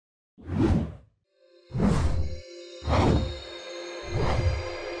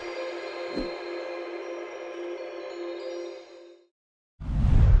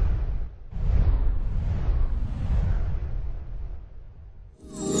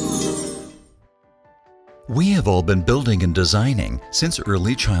We have all been building and designing since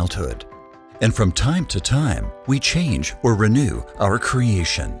early childhood. And from time to time, we change or renew our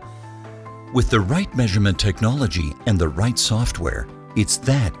creation. With the right measurement technology and the right software, it's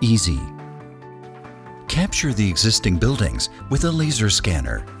that easy. Capture the existing buildings with a laser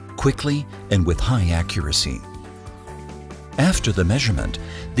scanner, quickly and with high accuracy. After the measurement,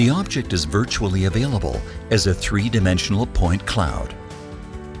 the object is virtually available as a three-dimensional point cloud.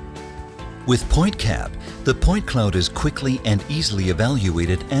 With PointCab, the point cloud is quickly and easily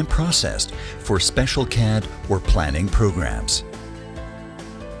evaluated and processed for special CAD or planning programs.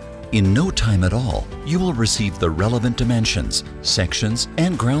 In no time at all, you will receive the relevant dimensions, sections,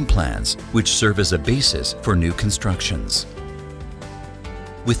 and ground plans, which serve as a basis for new constructions.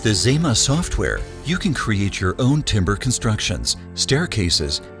 With the SEMA software, you can create your own timber constructions,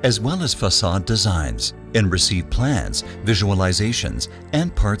 staircases, as well as facade designs, and receive plans, visualizations,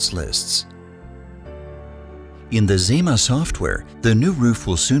 and parts lists. In the SEMA software, the new roof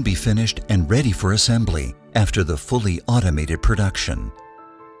will soon be finished and ready for assembly after the fully automated production.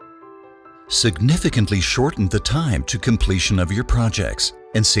 Significantly shorten the time to completion of your projects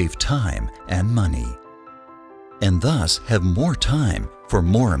and save time and money, and thus have more time for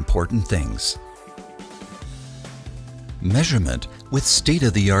more important things. Measurement with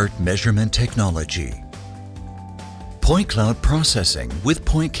state-of-the-art measurement technology. Point cloud processing with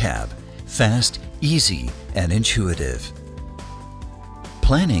PointCab, fast, easy, and intuitive.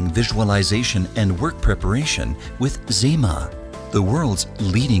 Planning, visualization, and work preparation with SEMA, the world's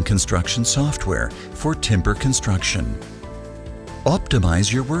leading construction software for timber construction.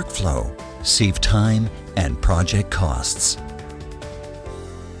 Optimize your workflow, save time and project costs.